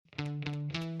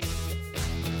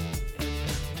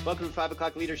Welcome to 5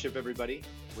 O'Clock Leadership, everybody,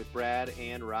 with Brad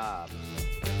and Rob.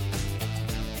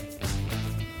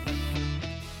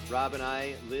 Rob and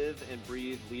I live and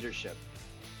breathe leadership.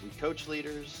 We coach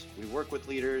leaders, we work with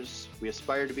leaders, we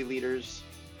aspire to be leaders,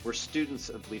 we're students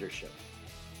of leadership.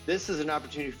 This is an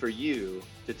opportunity for you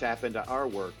to tap into our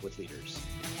work with leaders.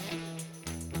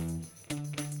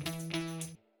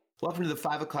 Welcome to the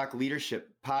 5 O'Clock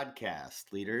Leadership Podcast,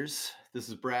 leaders. This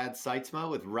is Brad Seitzma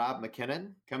with Rob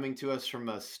McKinnon, coming to us from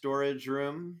a storage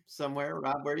room somewhere.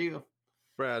 Rob, where are you?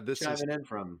 Brad, this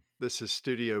is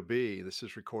Studio B. This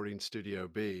is Recording Studio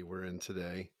B we're in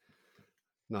today.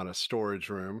 Not a storage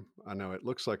room. I know it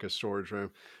looks like a storage room.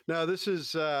 No, this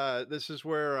is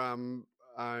where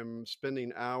I'm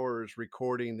spending hours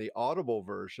recording the Audible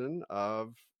version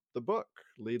of the book,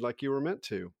 Lead Like You Were Meant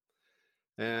to.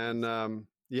 And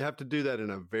you have to do that in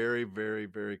a very, very,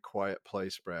 very quiet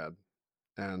place, Brad.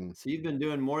 And so you've been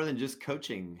doing more than just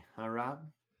coaching, huh, Rob?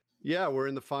 Yeah, we're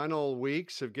in the final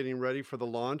weeks of getting ready for the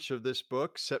launch of this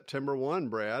book, September 1,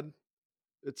 Brad.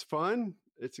 It's fun,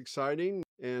 it's exciting,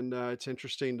 and it's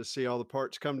interesting to see all the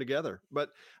parts come together.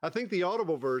 But I think the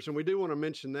Audible version, we do want to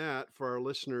mention that for our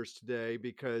listeners today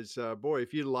because, boy,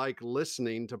 if you like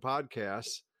listening to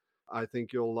podcasts, I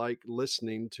think you'll like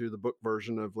listening to the book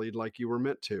version of Lead Like You Were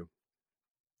Meant to.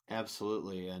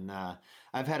 Absolutely. And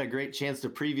I've had a great chance to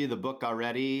preview the book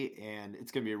already, and it's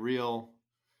going to be a real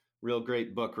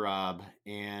great book, Rob,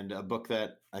 and a book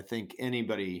that I think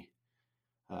anybody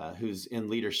who's in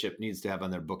leadership needs to have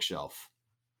on their bookshelf.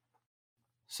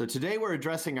 So today we're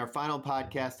addressing our final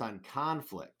podcast on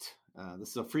conflict.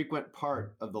 This is a frequent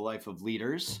part of the life of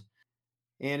leaders,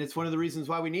 and it's one of the reasons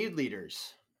why we need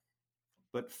leaders.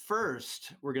 But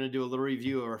first, we're going to do a little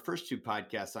review of our first two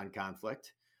podcasts on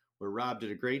conflict, where Rob did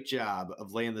a great job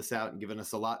of laying this out and giving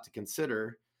us a lot to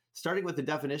consider, starting with the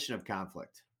definition of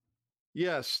conflict.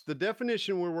 Yes, the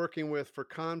definition we're working with for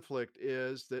conflict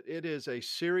is that it is a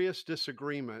serious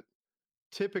disagreement,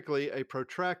 typically a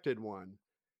protracted one.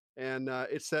 And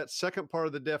it's that second part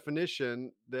of the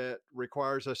definition that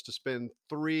requires us to spend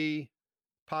 3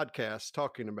 podcasts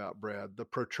talking about, Brad, the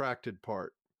protracted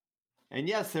part. And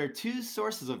yes, there are 2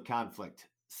 sources of conflict,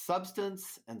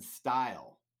 substance and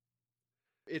style.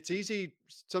 It's easy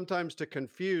sometimes to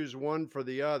confuse one for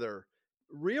the other.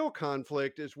 Real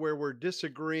conflict is where we're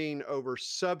disagreeing over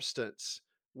substance.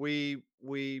 We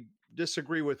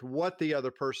disagree with what the other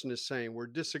person is saying. We're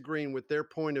disagreeing with their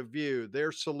point of view,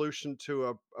 their solution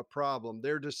to a problem,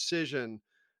 their decision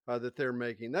that they're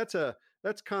making.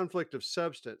 That's conflict of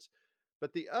substance.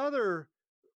 But the other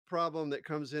problem that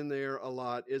comes in there a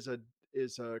lot is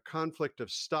a conflict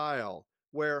of style,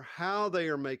 where how they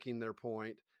are making their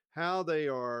point, how they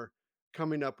are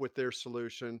coming up with their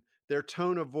solution, their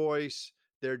tone of voice,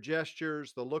 their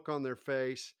gestures, the look on their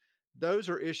face, those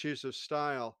are issues of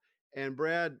style. And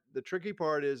Brad, the tricky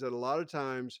part is that a lot of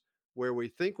times where we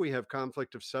think we have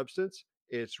conflict of substance,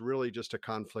 it's really just a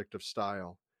conflict of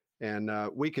style. And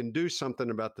we can do something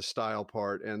about the style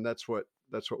part, and that's what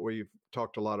we've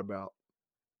talked a lot about.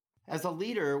 As a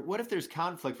leader, what if there's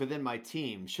conflict within my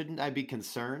team? Shouldn't I be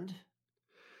concerned?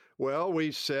 Well,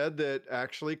 we said that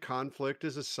actually conflict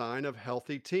is a sign of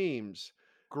healthy teams.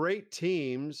 Great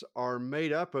teams are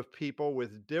made up of people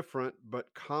with different but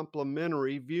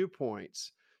complementary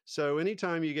viewpoints. So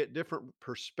anytime you get different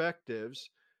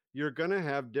perspectives, you're going to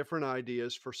have different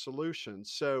ideas for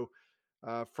solutions. So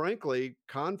frankly,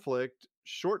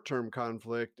 short-term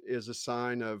conflict is a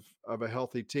sign of a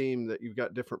healthy team that you've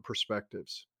got different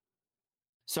perspectives.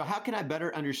 So how can I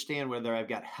better understand whether I've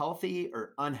got healthy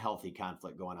or unhealthy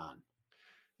conflict going on?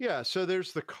 Yeah, so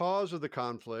there's the cause of the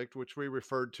conflict, which we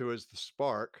referred to as the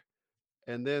spark.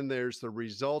 And then there's the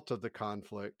result of the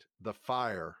conflict, the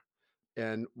fire.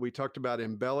 And we talked about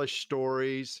embellished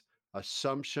stories,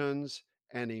 assumptions,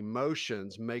 and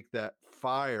emotions make that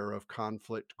fire of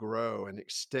conflict grow and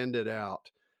extend it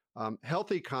out.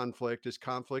 Healthy conflict is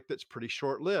conflict that's pretty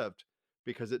short-lived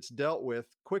because it's dealt with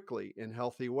quickly in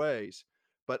healthy ways.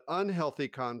 But unhealthy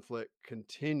conflict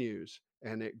continues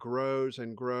and it grows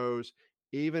and grows,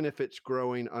 even if it's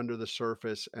growing under the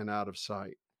surface and out of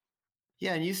sight.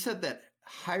 Yeah, and you said that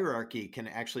hierarchy can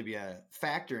actually be a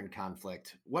factor in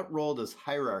conflict. What role does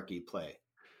hierarchy play?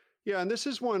 Yeah, and this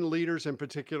is one leaders in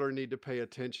particular need to pay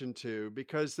attention to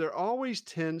because there always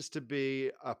tends to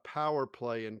be a power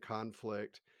play in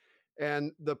conflict.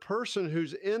 And the person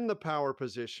who's in the power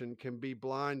position can be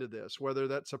blind to this, whether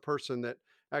that's a person that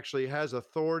actually has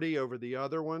authority over the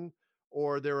other one,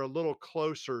 or they're a little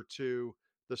closer to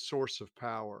the source of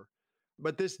power.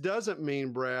 But this doesn't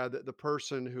mean, Brad, that the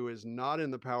person who is not in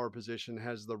the power position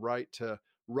has the right to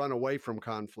run away from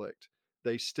conflict.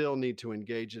 they still need to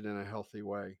engage it in a healthy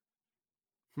way.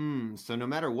 So no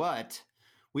matter what,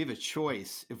 we have a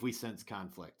choice if we sense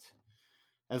conflict.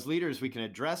 As leaders, we can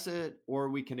address it or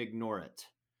we can ignore it.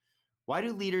 Why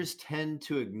do leaders tend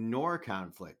to ignore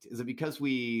conflict? Is it because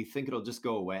we think it'll just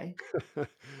go away?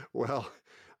 Well,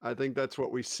 I think that's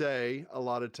what we say a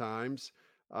lot of times.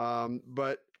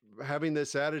 But having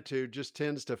this attitude just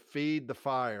tends to feed the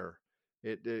fire.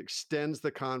 It extends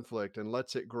the conflict and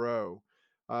lets it grow.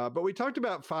 But we talked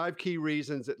about 5 key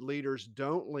reasons that leaders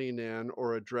don't lean in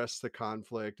or address the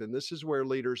conflict. And this is where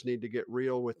leaders need to get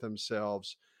real with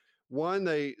themselves. One,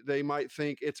 they might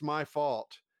think it's my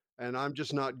fault and I'm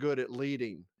just not good at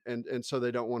leading. And so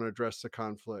they don't want to address the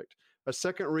conflict. A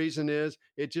second reason is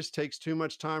it just takes too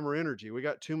much time or energy. We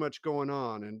got too much going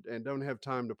on and don't have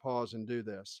time to pause and do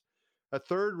this. A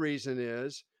third reason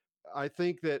is I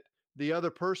think that the other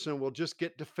person will just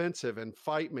get defensive and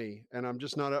fight me, and I'm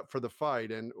just not up for the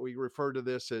fight. And we refer to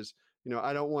this as,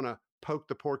 I don't want to poke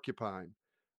the porcupine.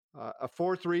 A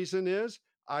fourth reason is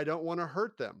I don't want to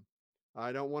hurt them.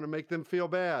 I don't want to make them feel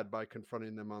bad by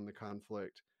confronting them on the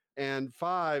conflict. And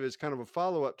 5 is kind of a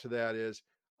follow-up to that is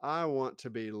I want to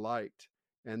be liked,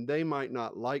 and they might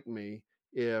not like me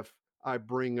if I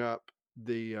bring up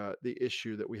the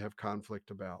issue that we have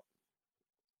conflict about.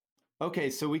 Okay,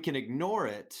 so we can ignore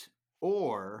it,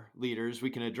 or leaders, we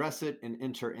can address it and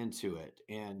enter into it.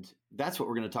 And that's what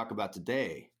we're going to talk about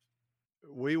today.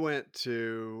 We went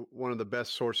to one of the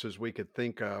best sources we could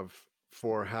think of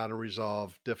for how to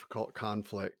resolve difficult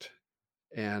conflict.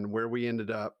 And where we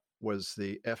ended up was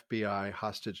the FBI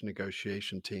hostage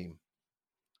negotiation team.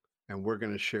 And we're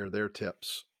going to share their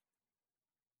tips.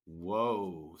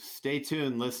 Whoa, stay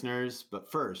tuned, listeners. But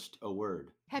first, a word.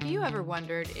 Have you ever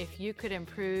wondered if you could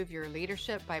improve your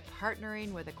leadership by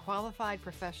partnering with a qualified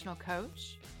professional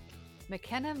coach?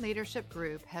 McKinnon Leadership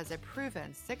Group has a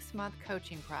proven 6-month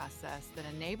coaching process that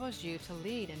enables you to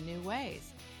lead in new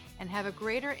ways and have a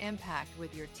greater impact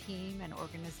with your team and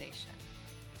organization.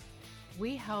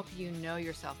 We help you know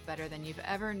yourself better than you've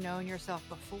ever known yourself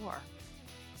before,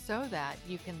 so that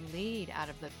you can lead out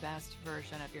of the best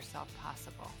version of yourself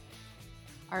possible.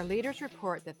 Our leaders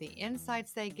report that the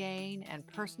insights they gain and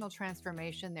personal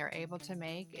transformation they're able to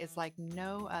make is like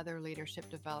no other leadership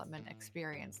development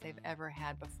experience they've ever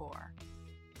had before.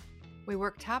 We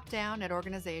work top-down at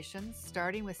organizations,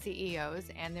 starting with CEOs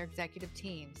and their executive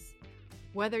teams.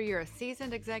 Whether you're a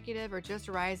seasoned executive or just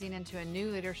rising into a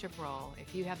new leadership role,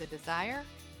 if you have the desire,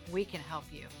 we can help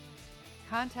you.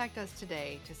 Contact us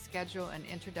today to schedule an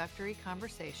introductory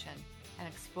conversation and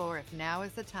explore if now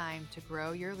is the time to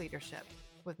grow your leadership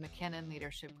with McKinnon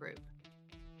Leadership Group.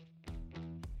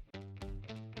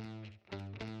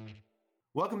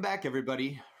 Welcome back,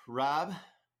 everybody. Rob, I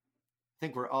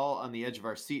think we're all on the edge of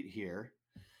our seat here.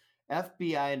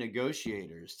 FBI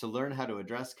negotiators to learn how to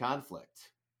address conflict.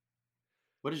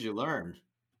 What did you learn?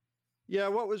 Yeah,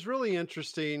 what was really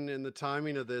interesting in the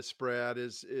timing of this, Brad,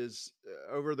 is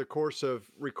over the course of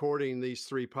recording these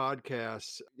 3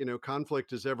 podcasts,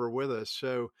 conflict is ever with us.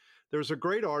 So there's a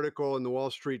great article in the Wall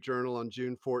Street Journal on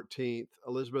June 14th.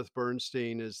 Elizabeth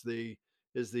Bernstein is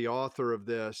the author of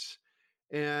this,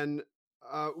 and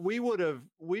we would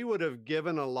have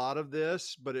given a lot of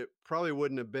this, but it probably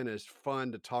wouldn't have been as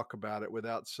fun to talk about it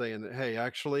without saying that, hey,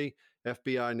 actually,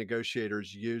 FBI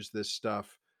negotiators use this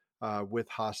stuff with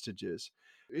hostages.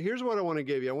 Here's what I want to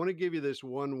give you. I want to give you this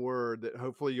one word that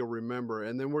hopefully you'll remember,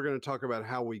 and then we're going to talk about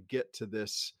how we get to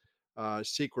this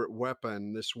secret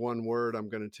weapon, this one word I'm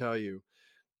going to tell you.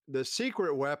 The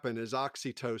secret weapon is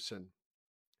oxytocin.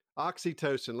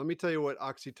 Oxytocin. Let me tell you what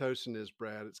oxytocin is,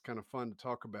 Brad. It's kind of fun to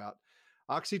talk about.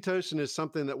 Oxytocin is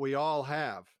something that we all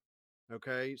have.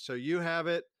 Okay, so you have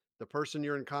it. The person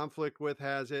you're in conflict with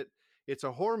has it. It's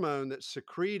a hormone that's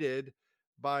secreted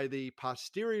by the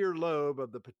posterior lobe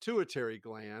of the pituitary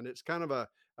gland. It's kind of a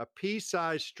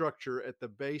pea-sized structure at the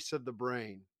base of the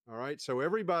brain. All right, so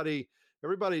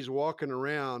everybody's walking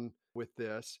around with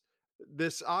this.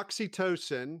 This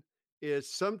oxytocin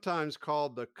is sometimes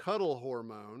called the cuddle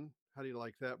hormone. How do you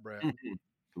like that, Brad?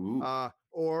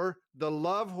 Or the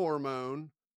love hormone,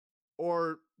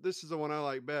 or this is the one I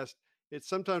like best. It's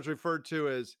sometimes referred to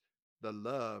as the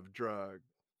love drug.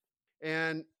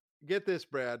 And get this,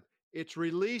 Brad, it's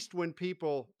released when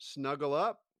people snuggle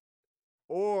up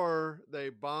or they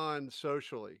bond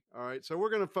socially. All right. So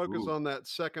we're going to focus on that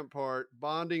second part,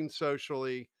 bonding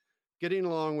socially, getting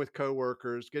along with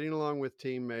coworkers, getting along with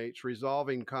teammates,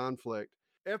 resolving conflict.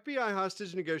 FBI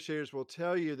hostage negotiators will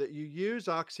tell you that you use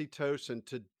oxytocin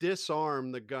to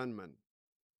disarm the gunman.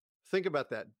 Think about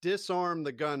that. Disarm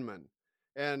the gunman.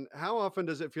 And how often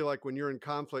does it feel like when you're in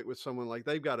conflict with someone, like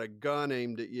they've got a gun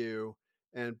aimed at you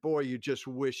and boy, you just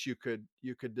wish you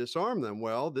could disarm them.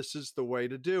 Well, this is the way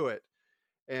to do it.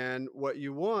 And what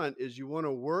you want is you want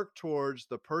to work towards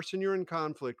the person you're in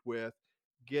conflict with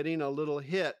getting a little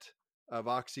hit of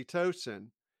oxytocin.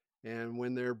 And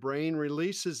when their brain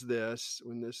releases this,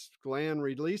 when this gland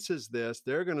releases this,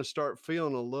 they're going to start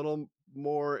feeling a little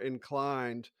more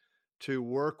inclined to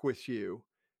work with you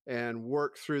and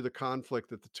work through the conflict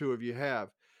that the two of you have.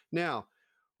 Now,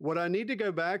 what I need to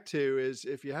go back to is,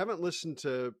 if you haven't listened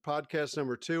to podcast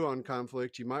number 2 on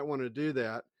conflict, you might want to do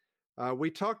that.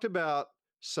 We talked about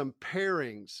some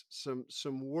pairings,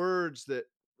 some words that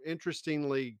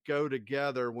interestingly go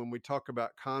together when we talk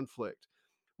about conflict.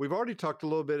 We've already talked a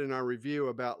little bit in our review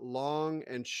about long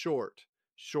and short.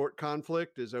 Short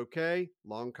conflict is okay,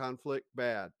 long conflict,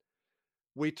 bad.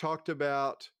 We talked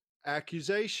about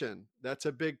accusation. That's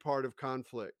a big part of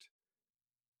conflict.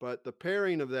 But the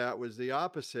pairing of that was the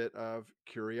opposite of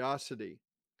curiosity.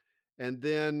 And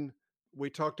then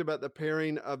we talked about the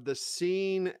pairing of the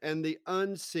seen and the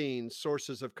unseen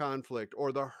sources of conflict,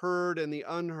 or the heard and the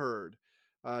unheard.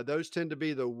 Those tend to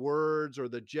be the words or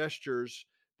the gestures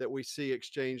that we see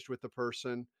exchanged with the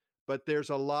person. But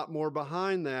there's a lot more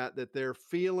behind that they're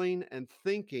feeling and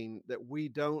thinking that we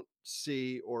don't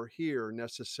see or hear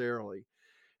necessarily.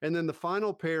 And then the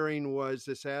final pairing was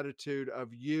this attitude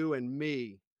of you and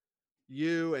me,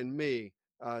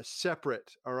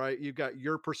 separate. All right. You've got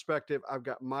your perspective. I've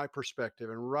got my perspective.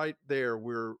 And right there,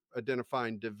 we're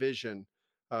identifying division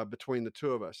between the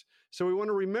two of us. So we want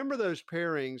to remember those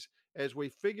pairings as we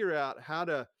figure out how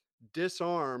to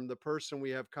disarm the person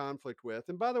we have conflict with.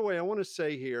 And by the way, I want to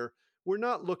say here, we're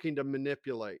not looking to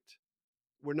manipulate.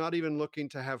 We're not even looking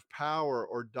to have power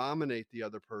or dominate the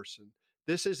other person.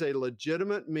 This is a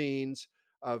legitimate means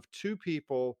of two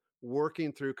people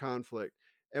working through conflict.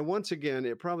 And once again,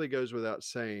 it probably goes without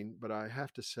saying, but I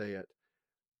have to say it.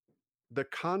 The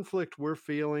conflict we're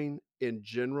feeling in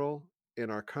general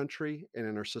in our country and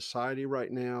in our society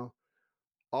right now,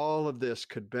 all of this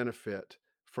could benefit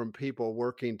from people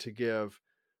working to give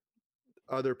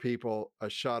other people a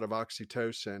shot of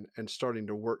oxytocin and starting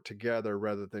to work together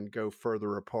rather than go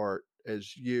further apart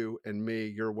as you and me,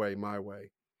 your way, my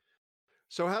way.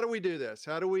 So how do we do this?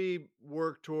 How do we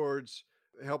work towards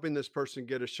helping this person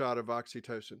get a shot of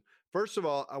oxytocin? First of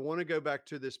all, I want to go back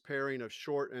to this pairing of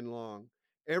short and long.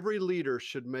 Every leader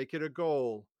should make it a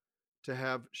goal to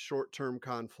have short-term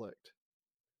conflict.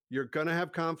 You're going to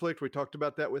have conflict. We talked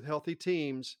about that with healthy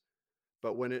teams.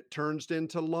 But when it turns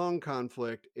into long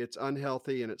conflict, it's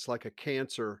unhealthy and it's like a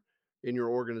cancer in your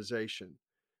organization.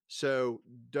 So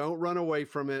don't run away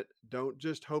from it. Don't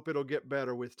just hope it'll get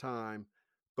better with time,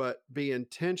 but be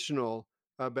intentional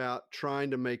about trying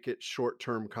to make it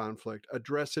short-term conflict.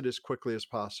 Address it as quickly as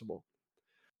possible.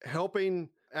 Helping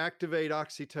activate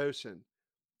oxytocin.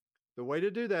 The way to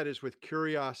do that is with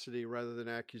curiosity rather than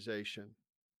accusation.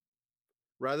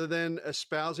 Rather than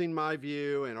espousing my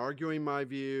view and arguing my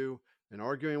view and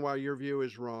arguing why your view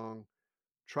is wrong,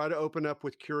 try to open up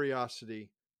with curiosity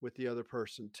with the other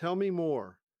person. Tell me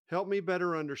more. Help me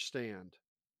better understand.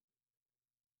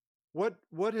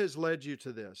 What has led you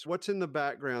to this? What's in the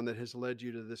background that has led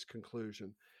you to this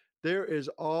conclusion? There is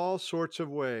all sorts of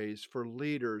ways for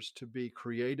leaders to be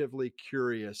creatively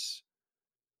curious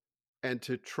and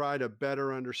to try to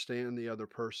better understand the other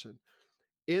person.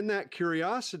 In that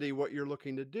curiosity, what you're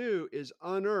looking to do is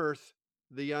unearth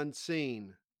the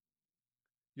unseen.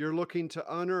 You're looking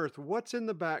to unearth what's in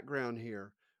the background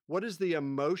here. What is the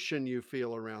emotion you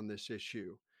feel around this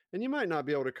issue? And you might not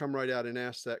be able to come right out and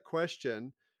ask that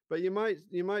question, but you might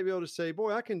be able to say,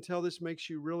 boy, I can tell this makes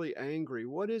you really angry.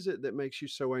 What is it that makes you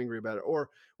so angry about it?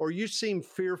 Or you seem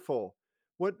fearful.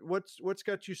 What's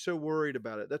got you so worried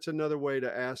about it? That's another way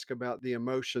to ask about the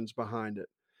emotions behind it.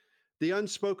 The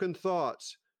unspoken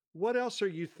thoughts. What else are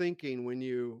you thinking when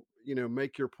you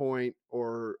make your point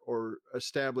or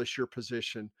establish your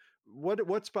position?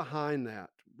 What's behind that?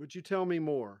 Would you tell me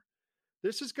more?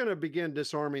 This is going to begin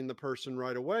disarming the person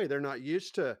right away. They're not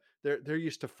used to, they're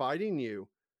used to fighting you,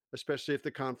 especially if the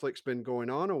conflict's been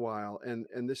going on a while, and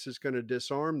this is going to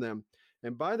disarm them.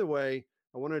 And by the way,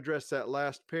 I want to address that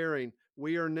last pairing.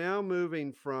 We are now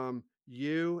moving from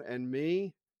you and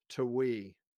me to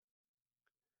we.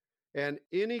 And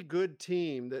any good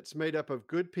team that's made up of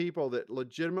good people that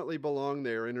legitimately belong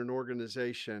there in an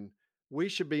organization, we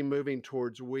should be moving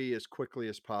towards we as quickly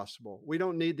as possible. We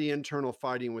don't need the internal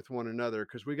fighting with one another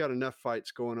because we got enough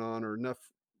fights going on or enough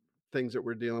things that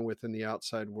we're dealing with in the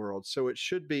outside world. So it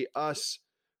should be us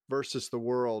versus the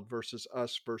world versus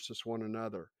us versus one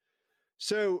another.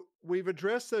 So we've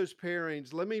addressed those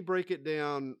pairings. Let me break it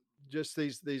down just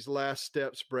these last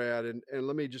steps, Brad, and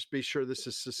let me just be sure this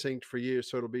is succinct for you,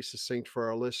 so it'll be succinct for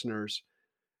our listeners.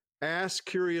 Ask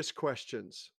curious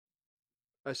questions,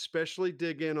 especially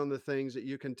dig in on the things that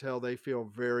you can tell they feel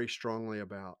very strongly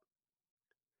about.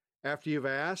 After you've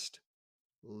asked,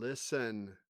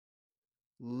 listen.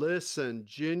 Listen,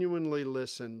 genuinely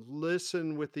listen.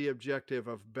 Listen with the objective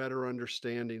of better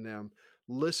understanding them.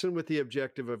 Listen with the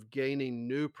objective of gaining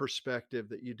new perspective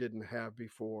that you didn't have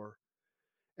before.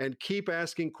 And keep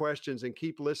asking questions and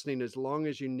keep listening as long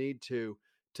as you need to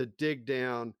dig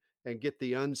down and get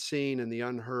the unseen and the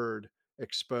unheard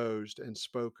exposed and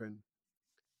spoken.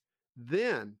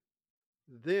 Then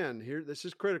here, this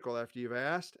is critical after you've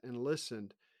asked and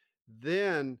listened,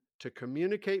 then to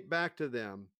communicate back to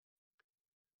them.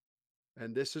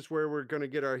 And this is where we're going to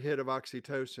get our hit of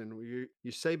oxytocin.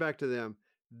 You say back to them,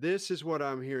 this is what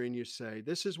I'm hearing you say.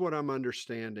 This is what I'm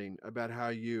understanding about how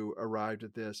you arrived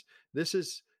at this. This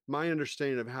is my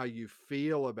understanding of how you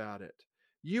feel about it.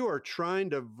 You are trying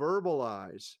to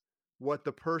verbalize what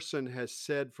the person has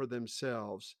said for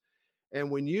themselves.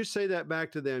 And when you say that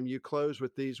back to them, you close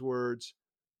with these words,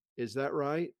 is that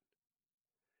right?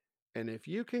 And if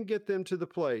you can get them to the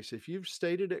place, if you've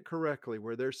stated it correctly,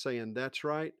 where they're saying that's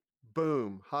right,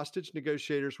 boom, hostage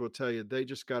negotiators will tell you they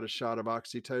just got a shot of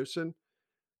oxytocin,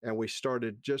 and we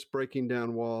started just breaking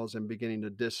down walls and beginning to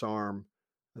disarm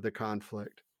the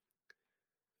conflict.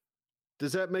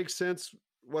 Does that make sense,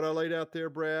 what I laid out there,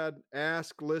 Brad?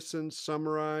 Ask, listen,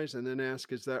 summarize, and then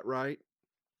ask, is that right?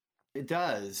 It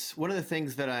does. One of the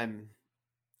things that I'm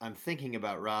thinking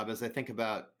about, Rob, as I think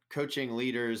about coaching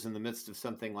leaders in the midst of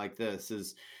something like this,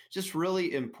 is just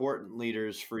really important,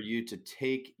 leaders, for you to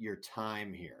take your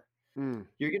time here.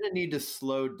 You're going to need to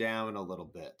slow down a little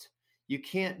bit. You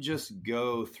can't just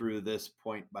go through this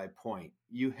point by point.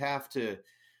 You have to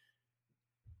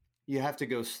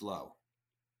go slow.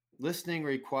 Listening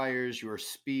requires your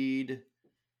speed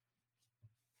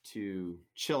to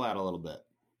chill out a little bit.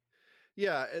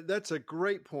 Yeah, that's a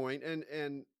great point.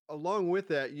 And along with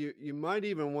that, you might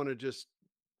even want to just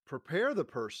prepare the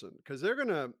person, because they're going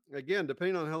to, again,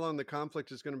 depending on how long the conflict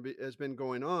has been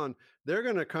going on, they're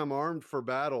going to come armed for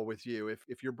battle with you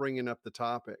if you're bringing up the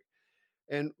topic.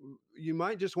 And you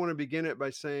might just want to begin it by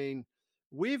saying,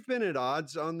 we've been at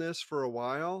odds on this for a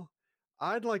while.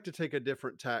 I'd like to take a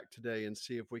different tack today and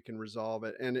see if we can resolve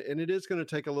it. And it is going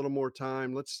to take a little more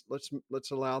time.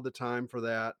 Let's allow the time for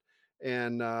that.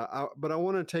 And but I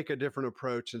want to take a different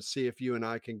approach and see if you and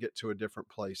I can get to a different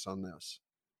place on this.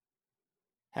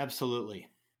 Absolutely.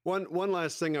 One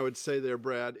last thing I would say there,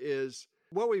 Brad, is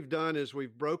what we've done is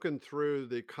we've broken through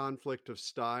the conflict of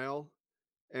style,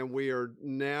 and we are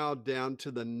now down to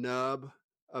the nub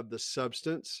of the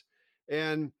substance.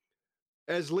 And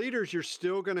as leaders, you're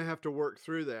still going to have to work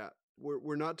through that.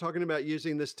 We're not talking about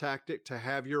using this tactic to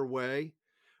have your way.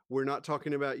 We're not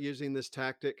talking about using this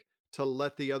tactic to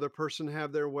let the other person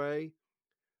have their way.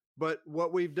 But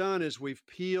what we've done is we've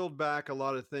peeled back a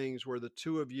lot of things where the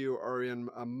two of you are in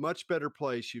a much better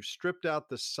place. You've stripped out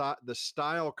the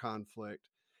style conflict,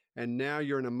 and now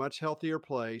you're in a much healthier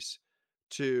place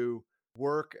to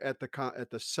work at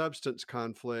the substance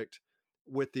conflict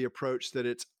with the approach that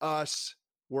it's us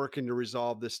working to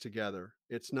resolve this together.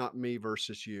 It's not me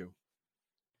versus you.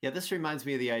 Yeah, this reminds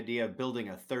me of the idea of building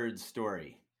a third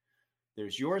story.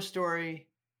 There's your story,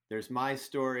 there's my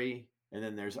story, and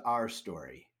then there's our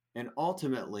story. And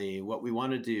ultimately, what we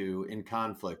want to do in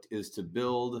conflict is to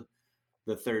build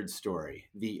the third story,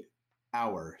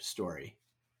 our story.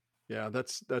 Yeah,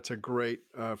 that's a great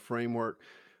framework.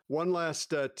 One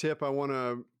last tip I want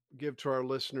to give to our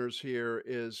listeners here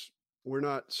is we're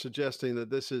not suggesting that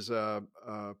this is a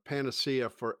panacea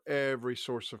for every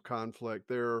source of conflict.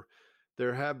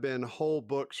 There have been whole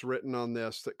books written on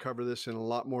this that cover this in a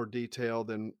lot more detail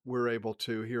than we're able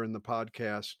to here in the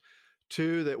podcast.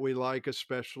 Two that we like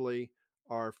especially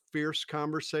are Fierce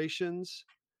Conversations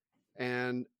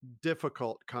and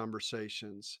Difficult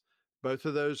Conversations. Both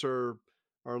of those are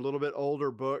a little bit older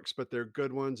books, but they're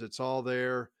good ones. It's all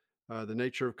there. The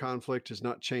nature of conflict has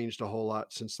not changed a whole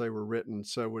lot since they were written.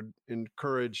 So would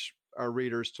encourage our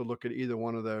readers to look at either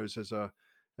one of those as a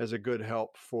good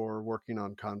help for working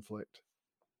on conflict.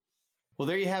 Well,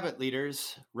 there you have it,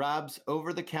 leaders. Rob's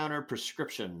over-the-counter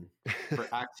prescription for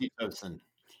oxytocin.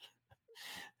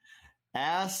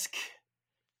 Ask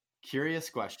curious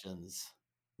questions,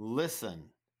 listen,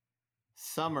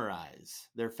 summarize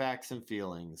their facts and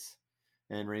feelings,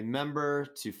 and remember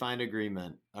to find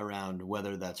agreement around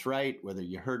whether that's right, whether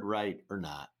you heard right or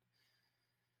not.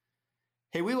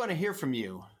 Hey, we want to hear from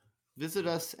you. Visit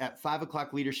us at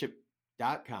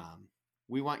 5o'clockleadership.com.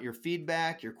 We want your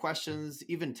feedback, your questions,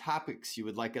 even topics you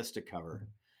would like us to cover.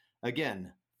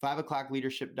 Again,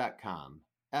 5o'clockleadership.com,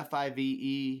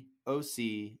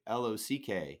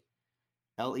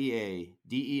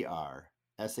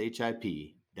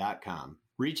 FIVEOCLOCKLEADERSHIP.com.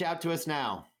 Reach out to us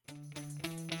now.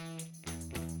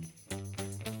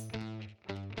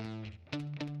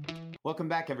 Welcome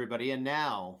back, everybody. And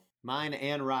now, mine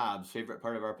and Rob's favorite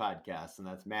part of our podcast, and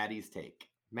that's Maddie's take.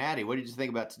 Maddie, what did you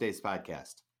think about today's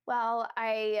podcast? Well,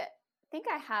 I think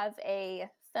I have a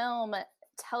film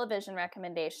television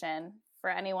recommendation for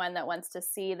anyone that wants to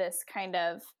see this kind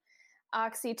of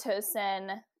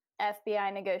oxytocin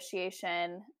FBI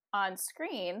negotiation on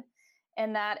screen.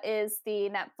 And that is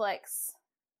the Netflix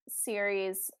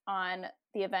series on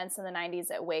the events in the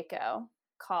 90s at Waco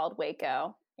called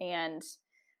Waco. And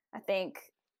I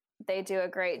think they do a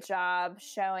great job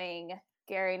showing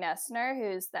Gary Noesner,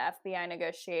 who's the FBI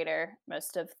negotiator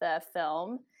most of the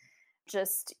film,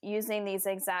 just using these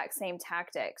exact same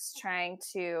tactics, trying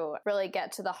to really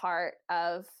get to the heart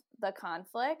of the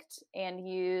conflict and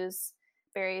use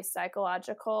very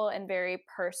psychological and very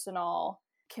personal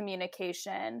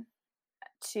communication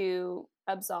to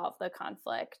absolve the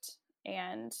conflict.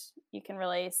 And you can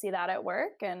really see that at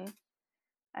work. And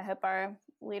I hope our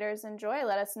leaders enjoy.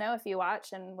 Let us know if you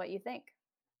watch and what you think.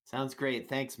 Sounds great.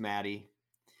 Thanks, Maddie.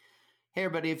 Hey,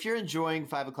 everybody, if you're enjoying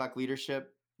 5 O'Clock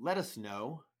Leadership, let us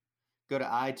know. Go to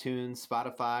iTunes,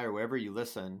 Spotify, or wherever you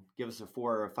listen. Give us a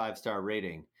 4 or a 5-star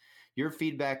rating. Your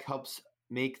feedback helps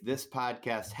make this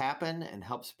podcast happen and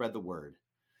help spread the word.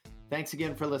 Thanks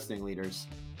again for listening, leaders.